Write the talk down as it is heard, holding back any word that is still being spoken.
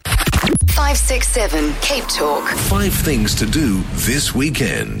567 Cape Talk. 5 things to do this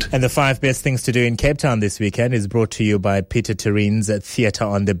weekend. And the 5 best things to do in Cape Town this weekend is brought to you by Peter Terrine's Theatre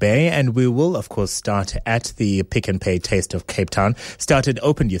on the Bay. And we will, of course, start at the Pick and Pay Taste of Cape Town.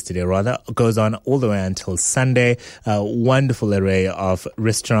 Opened yesterday, goes on all the way until Sunday. A wonderful array of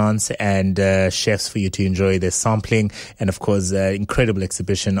restaurants and chefs for you to enjoy their sampling. And, of course, incredible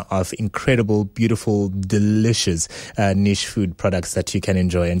exhibition of incredible, beautiful, delicious niche food products that you can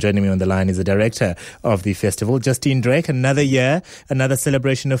enjoy. And joining me on the line is the director of the festival, Justine Drake. Another year, another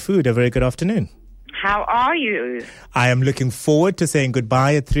celebration of food. A very good afternoon. How are you? I am looking forward to saying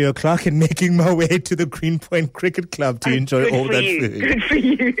goodbye at 3 o'clock and making my way to the Greenpoint Cricket Club to enjoy all that food. Good for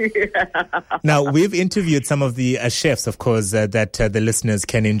you. Now, we've interviewed some of the chefs, of course, that the listeners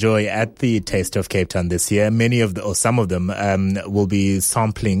can enjoy at the Taste of Cape Town this year. Some of them will be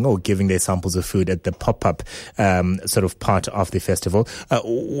sampling or giving their samples of food at the pop-up sort of part of the festival.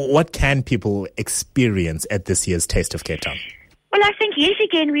 What can people experience at this year's Taste of Cape Town? Well, I think, yet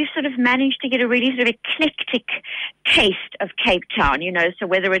again, we've sort of managed to get a really sort of eclectic taste of Cape Town, so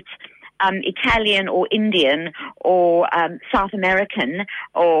whether it's Italian or Indian or South American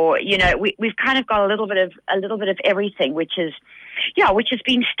or, we've kind of got a little bit of everything, which has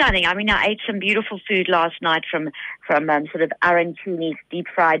been stunning. I mean, I ate some beautiful food last night from sort of arancini's deep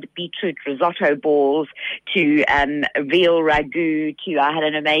fried beetroot risotto balls to veal ragu to I had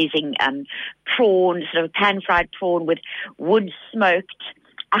an amazing prawn, sort of pan fried prawn with wood smoked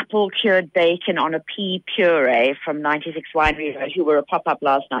apple cured bacon on a pea puree from 96 Winery Road, who were a pop-up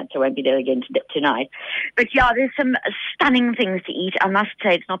last night, so I won't be there again tonight. But yeah, there's some stunning things to eat. I must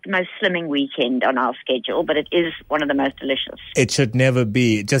say it's not the most slimming weekend on our schedule, but it is one of the most delicious. It should never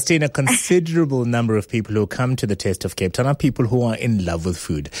be. Justine, a considerable number of people who come to the Taste of Cape Town are people who are in love with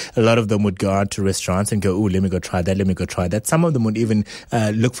food. A lot of them would go out to restaurants and go, oh, let me go try that. Some of them would even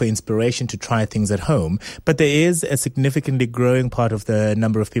look for inspiration to try things at home. But there is a significantly growing part of the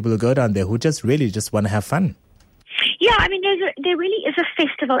number of people who go down there who just really want to have fun. Yeah, I mean, there really is a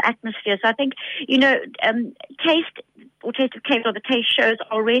festival atmosphere. So I think, Taste of Cape or the Taste shows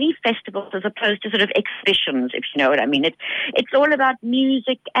are really festivals as opposed to sort of exhibitions, if you know what I mean. It's all about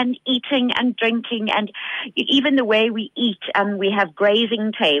music and eating and drinking, and even the way we eat. We have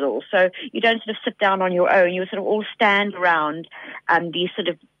grazing tables, so you don't sort of sit down on your own. You sort of all stand around these sort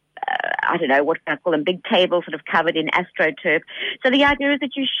of I don't know, what can I call them, big tables sort of covered in astroturf. So the idea is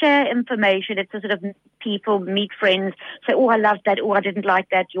that you share information. It's a sort of people meet friends, say, oh, I loved that, oh, I didn't like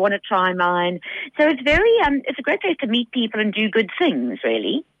that, do you want to try mine? So it's it's a great place to meet people and do good things,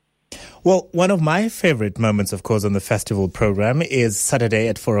 really. Well, one of my favorite moments, of course, on the festival program is Saturday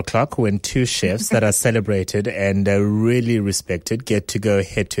at 4 o'clock when 2 chefs that are celebrated and really respected get to go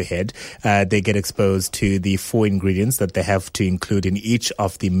head to head. They get exposed to the 4 ingredients that they have to include in each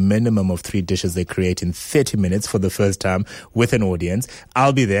of the minimum of 3 dishes they create in 30 minutes for the first time with an audience.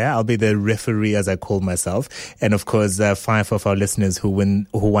 I'll be there. I'll be the referee, as I call myself. And of course, 5 of our listeners who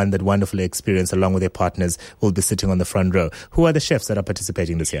won that wonderful experience along with their partners will be sitting on the front row. Who are the chefs that are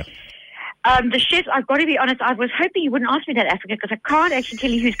participating this year? The chefs, I've got to be honest, I was hoping you wouldn't ask me that, Africa, because I can't actually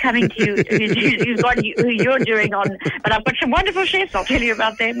tell you who's coming to you, who you're doing on. But I've got some wonderful chefs. I'll tell you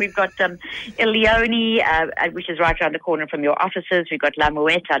about them. We've got Leone, which is right around the corner from your offices. We've got La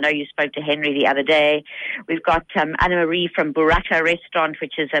Mouette. I know you spoke to Henry the other day. We've got Anna-Marie from Burrata Restaurant,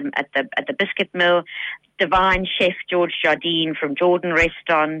 which is at the Biscuit Mill. Divine Chef George Jardine from Jordan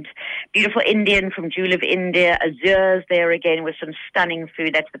Restaurant, beautiful Indian from Jewel of India, Azur's there again with some stunning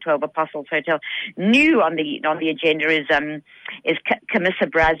food. That's the 12 Apostles Hotel. New on the agenda is Camissa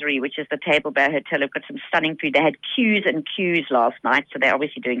Brasserie, which is the Table Bar Hotel. They've got some stunning food. They had queues and queues last night, so they're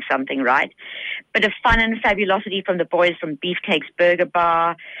obviously doing something right. Bit of fun and fabulosity from the boys from Beefcake's Burger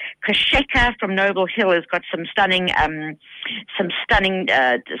Bar. Kosheka from Noble Hill has got some stunning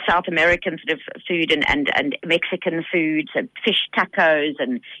South American sort of food and Mexican food, so fish tacos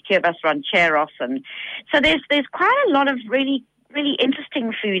and Hierbas rancheros, and so there's quite a lot of really, really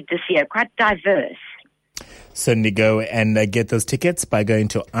interesting food this year, quite diverse. Certainly go and get those tickets by going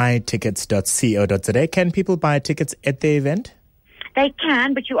to itickets.co.za. Can people buy tickets at the event? They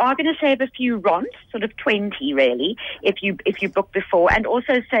can, but you are going to save a few rons, sort of 20 really, if you book before, and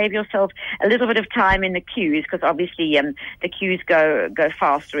also save yourself a little bit of time in the queues, because obviously the queues go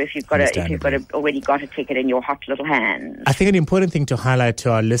faster if you've already got a ticket in your hot little hands. I think an important thing to highlight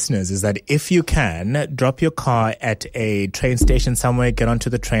to our listeners is that if you can, drop your car at a train station somewhere, get onto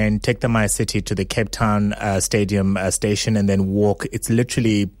the train, take the MyCity to the Cape Town Stadium station, and then walk. It's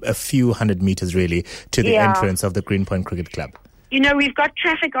literally a few hundred meters really to the entrance of the Greenpoint Cricket Club. We've got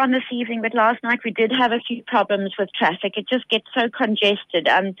traffic on this evening, but last night we did have a few problems with traffic. It just gets so congested.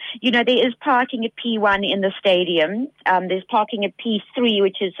 There is parking at P1 in the stadium. There's parking at P3,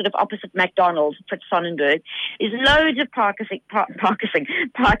 which is sort of opposite McDonald's, Fritz Sonnenberg. There's loads of parking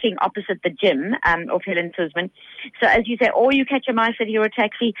opposite the gym of Helen Suzman. So as you say, or you catch a MyCity or a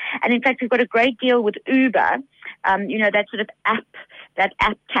taxi. And in fact, we've got a great deal with Uber. That sort of app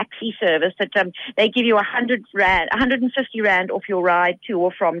taxi service that they give you 150 rand off your ride to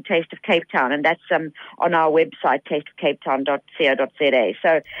or from Taste of Cape Town, and that's on our website,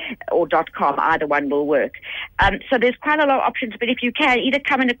 tasteofcapetown.co.za, or .com, either one will work. So there's quite a lot of options, but if you can, either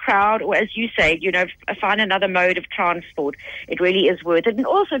come in a crowd or, as you say, find another mode of transport. It really is worth it. And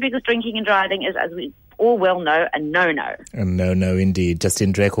also because drinking and driving is, as we all well know, a no-no. A no-no indeed.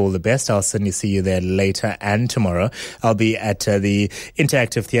 Justin Drake, all the best. I'll certainly see you there later and tomorrow. I'll be at the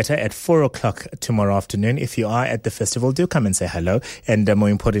Interactive Theatre at 4 o'clock tomorrow afternoon. If you are at the festival, do come and say hello. And more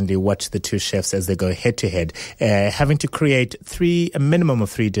importantly, watch the two chefs as they go head-to-head, having to create a minimum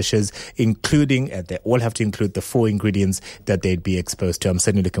of 3 dishes, including, they all have to include the 4 ingredients that they'd be exposed to. I'm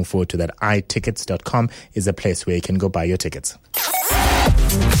certainly looking forward to that. itickets.com is a place where you can go buy your tickets.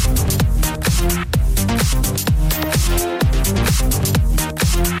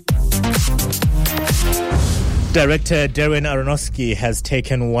 Director Darren Aronofsky has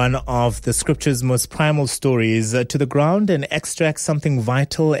taken one of the scripture's most primal stories to the ground and extracts something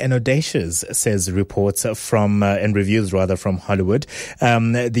vital and audacious, says reports and reviews from Hollywood.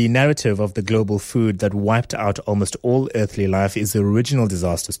 The narrative of the global food that wiped out almost all earthly life is the original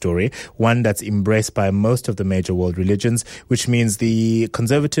disaster story, one that's embraced by most of the major world religions, which means the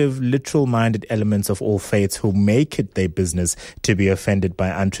conservative, literal-minded elements of all faiths who make it their business to be offended by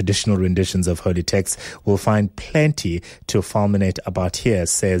untraditional renditions of holy texts will find plenty to fulminate about here,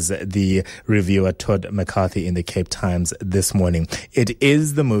 says the reviewer Todd McCarthy in the Cape Times this morning. It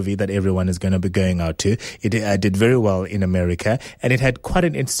is the movie that everyone is going to be going out to. It did very well in America, and it had quite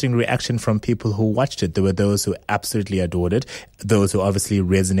an interesting reaction from people who watched it. There were those who absolutely adored it, those who obviously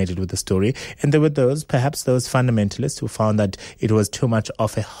resonated with the story, and there were those fundamentalists who found that it was too much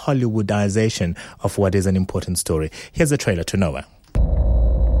of a Hollywoodization of what is an important story. Here's a trailer to Noah.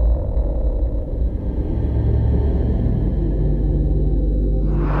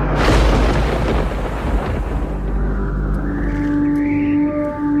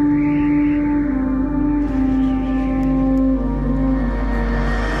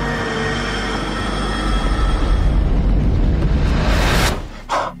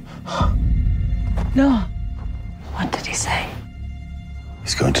 No. What did he say?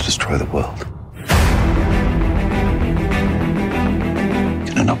 He's going to destroy the world.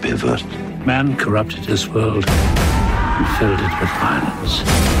 Can it not be averted? Man corrupted his world and filled it with violence.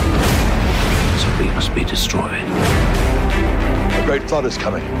 So we must be destroyed. A great flood is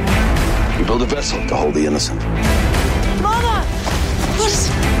coming. We build a vessel to hold the innocent. Mama! What's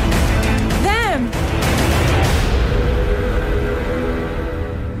them?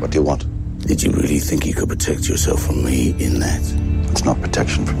 What do you want? Did you really think you could protect yourself from me in that? It's not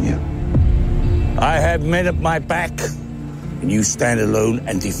protection from you. I have men at my back, and you stand alone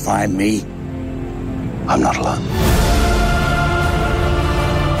and defy me? I'm not alone.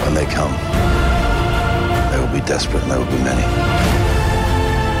 When they come, they will be desperate and there will be many.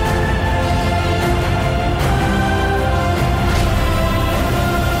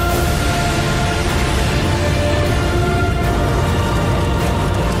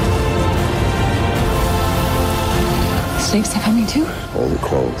 Snakes are coming too? All that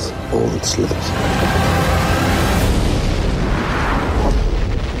crawls, all that slithers.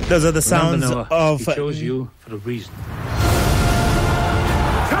 Those are the sounds Noah, of... He chose you for a reason.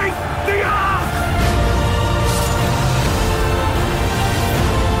 Take the ark!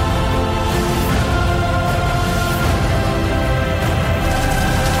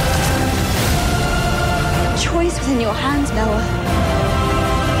 Choice was in your hands, Noah.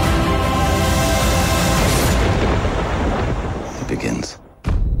 Begins.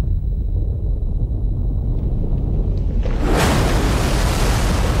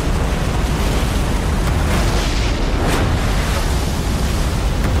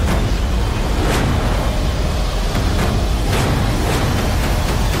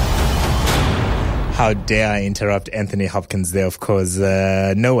 How dare I interrupt Anthony Hopkins there, of course.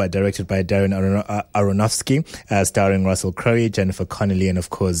 Noah, directed by Darren Aronofsky, starring Russell Crowe, Jennifer Connelly, and of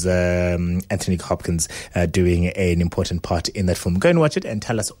course Anthony Hopkins doing an important part in that film. Go and watch it and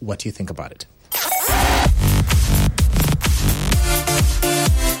tell us what you think about it.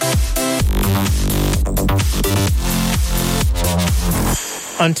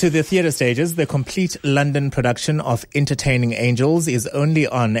 Onto the theatre stages. The complete London production of Entertaining Angels is only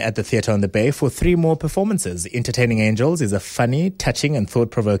on at the Theatre on the Bay for 3 more performances. Entertaining Angels is a funny, touching and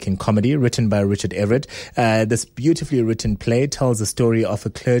thought-provoking comedy written by Richard Everett. This beautifully written play tells the story of a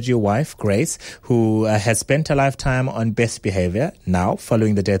clergy wife, Grace, who has spent her lifetime on best behaviour. Now,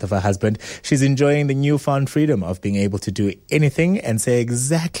 following the death of her husband, she's enjoying the newfound freedom of being able to do anything and say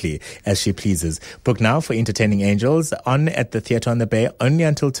exactly as she pleases. Book now for Entertaining Angels on at the Theatre on the Bay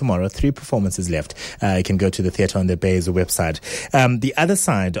only until tomorrow. 3 performances left. You can go to the Theatre on the Bay's website. The other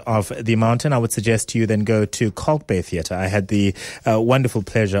side of the mountain, I would suggest to you then go to Kalk Bay Theatre. I had the wonderful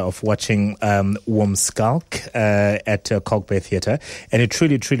pleasure of watching Warm Skulk at Kalk Bay Theatre, and it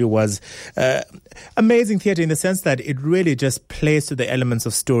truly, truly was amazing theatre in the sense that it really just plays to the elements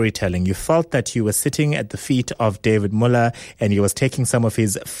of storytelling. You felt that you were sitting at the feet of David Muller, and he was taking some of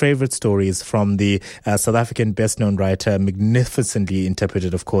his favourite stories from the South African best-known writer, magnificently interpreted,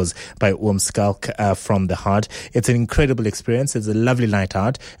 of course, by Oom Skalk from the heart. It's an incredible experience. It's a lovely night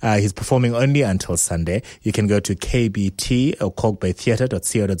out. He's performing only until Sunday. You can go to KBT or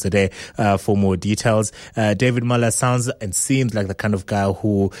kalkbaytheatre.co.za for more details. David Muller sounds and seems like the kind of guy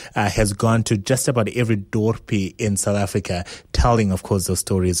who has gone to just about every dorpie in South Africa, telling, of course, those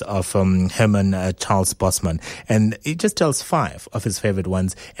stories of him and Charles Bosman. And he just tells 5 of his favorite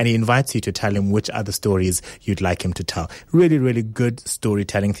ones, and he invites you to tell him which other stories you'd like him to tell. Really, really good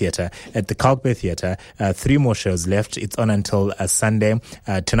storytelling theatre at the Kalk Bay Theatre. 3 more shows left. It's on until Sunday.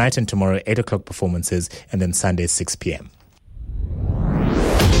 Tonight and tomorrow, 8 o'clock performances, and then Sunday, 6 p.m.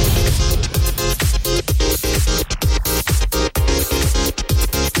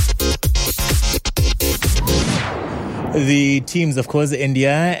 The teams, of course,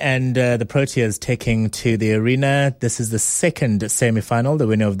 India and the Proteas taking to the arena. This is the second semi-final. The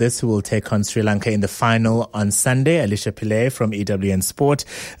winner of this will take on Sri Lanka in the final on Sunday. Alicia Pillay from EWN Sport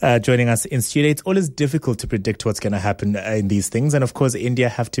joining us in studio. It's always difficult to predict what's going to happen in these things. And, of course, India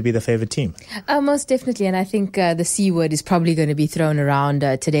have to be the favourite team. Most definitely. And I think the C word is probably going to be thrown around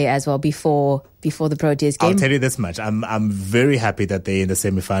today as well before the Proteas game. I'll tell you this much. I'm very happy that they're in the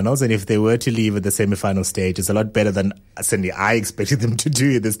semi-finals, and if they were to leave at the semi-final stage, it's a lot better than certainly I expected them to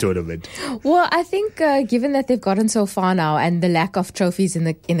do in this tournament. Well, I think given that they've gotten so far now and the lack of trophies in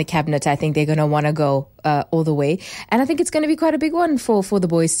the cabinet, I think they're going to want to go all the way. And I think it's going to be quite a big one for the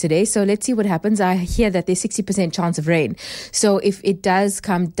boys today. So let's see what happens. I hear that there's 60% chance of rain. So if it does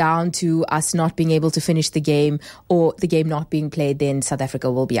come down to us not being able to finish the game or the game not being played, then South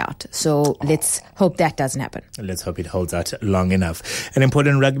Africa will be out. So let's hope that doesn't happen. Let's hope it holds out long enough. An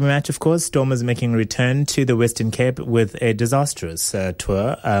important rugby match, of course. Stormers making a return to the Western Cape with a disastrous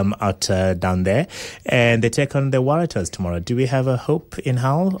tour out down there. And they take on the Waratahs tomorrow. Do we have a hope in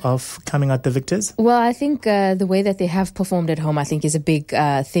Hull of coming out the victors? Well, I think the way that they have performed at home, I think, is a big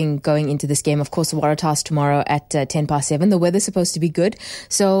thing going into this game. Of course, the Waratahs tomorrow at 7:10. The weather's supposed to be good.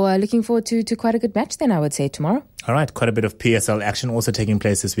 So looking forward to quite a good match then, I would say, tomorrow. All right, quite a bit of PSL action also taking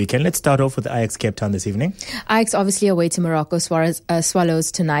place this weekend. Let's start off with Ajax Cape Town this evening. Ajax obviously away to Morocco.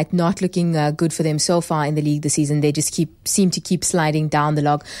 Swallows tonight, not looking good for them so far in the league this season. They just seem to keep sliding down the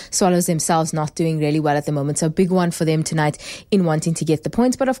log. Swallows themselves not doing really well at the moment. So a big one for them tonight in wanting to get the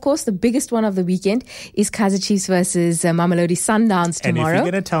points. But of course, the biggest one of the weekend is Kaizer Chiefs versus Mamelodi Sundowns tomorrow. And if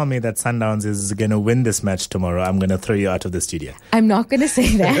you're going to tell me that Sundowns is going to win this match tomorrow, I'm going to throw you out of the studio. I'm not going to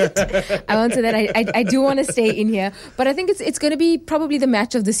say that. I won't say that. I do want to stay in here, but I think it's going to be probably the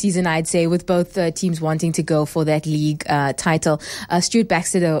match of the season, I'd say, with both teams wanting to go for that league title. Stuart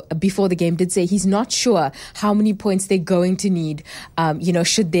Baxter, though, before the game did say he's not sure how many points they're going to need,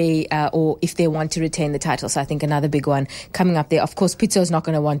 should they or if they want to retain the title. So I think another big one coming up there. Of course, Pitso's not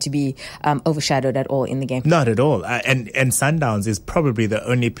going to want to be overshadowed at all in the game. Not at all. And Sundowns is probably the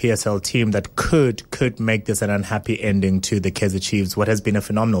only PSL team that could make this an unhappy ending to the Kaizer Chiefs, what has been a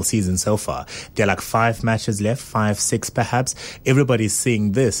phenomenal season so far. There are like 5 matches left, 5-6 perhaps. Everybody's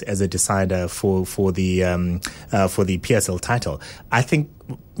seeing this as a decider for the PSL title. I think,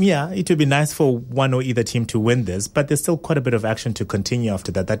 yeah, it would be nice for one or either team to win this, but there's still quite a bit of action to continue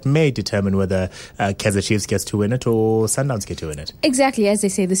after that. That may determine whether Kaizer Chiefs gets to win it or Sundowns get to win it. Exactly. As they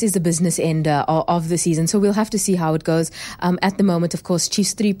say, this is the business end of the season, so we'll have to see how it goes. At the moment, of course,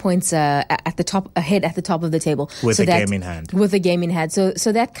 Chiefs 3 points ahead at the top of the table. With a game in hand. With a game in hand.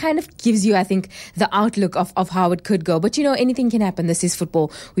 So that kind of gives you, I think, the outlook of how it could go. But, anything can happen. This is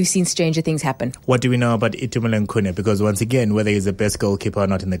football. We've seen stranger things happen. What do we know about Itumeleng Khune? Because once again, whether he's the best goalkeeper or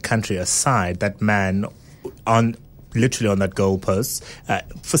not in the country aside, that man on literally on that goalpost.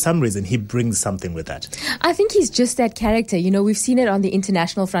 For some reason, he brings something with that. I think he's just that character. You know, we've seen it on the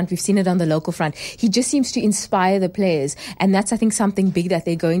international front. We've seen it on the local front. He just seems to inspire the players. And that's, I think, something big that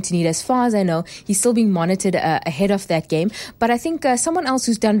they're going to need. As far as I know, he's still being monitored ahead of that game. But I think someone else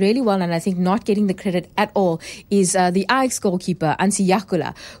who's done really well, and I think not getting the credit at all, is the Ajax goalkeeper, Ansi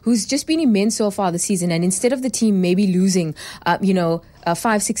Yakula, who's just been immense so far this season. And instead of the team maybe losing,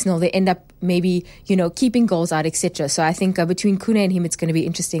 5-6-0, they end up maybe, keeping goals out, etc. So I think between Kune and him, it's going to be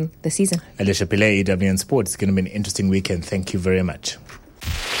interesting this season. Alicia Pillay, EWN Sport. It's going to be an interesting weekend. Thank you very much.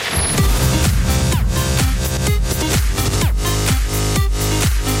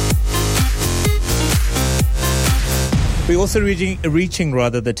 We're also reaching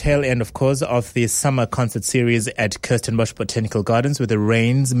the tail end, of course, of the summer concert series at Kirstenbosch Botanical Gardens, with the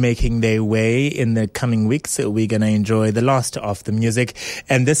rains making their way in the coming weeks. So we're going to enjoy the last of the music.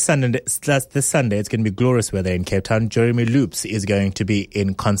 And this Sunday, it's going to be glorious weather in Cape Town. Jeremy Loops is going to be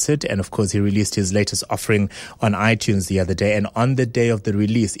in concert. And of course, he released his latest offering on iTunes the other day. And on the day of the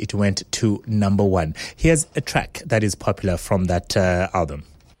release, it went to number 1. Here's a track that is popular from that album.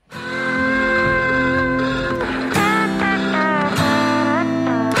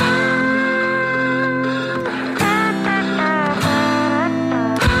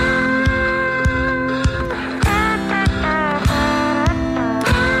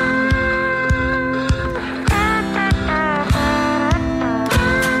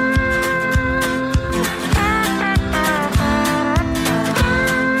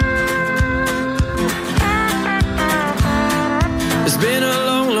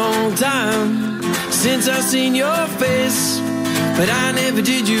 Since I've seen your face, but I never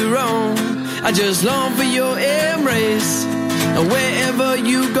did you wrong. I just long for your embrace. And wherever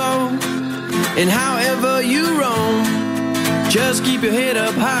you go, and however you roam, just keep your head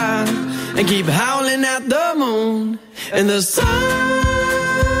up high and keep howling at the moon and the sun.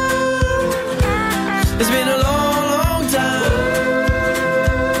 It's been a long, long time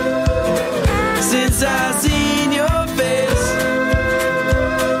since I've seen your face.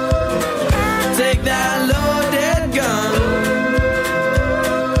 Take that loaded gun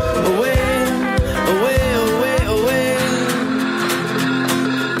away, away, away, away.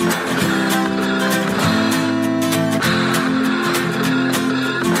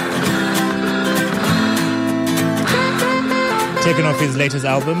 Taken off his latest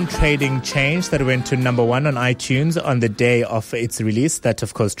album, Trading Change, that went to number 1 on iTunes on the day of its release. That,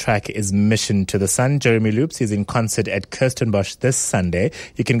 of course, track is Mission to the Sun. Jeremy Loops is in concert at Kirstenbosch this Sunday.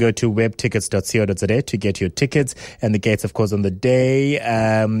 You can go to webtickets.co.za to get your tickets. And the gates, of course, on the day,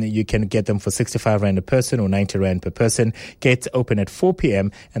 you can get them for 65 Rand a person or 90 Rand per person. Gates open at 4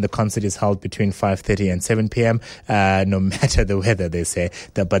 p.m. and the concert is held between 5:30 and 7 p.m. No matter the weather, they say.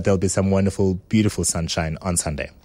 But there'll be some wonderful, beautiful sunshine on Sunday.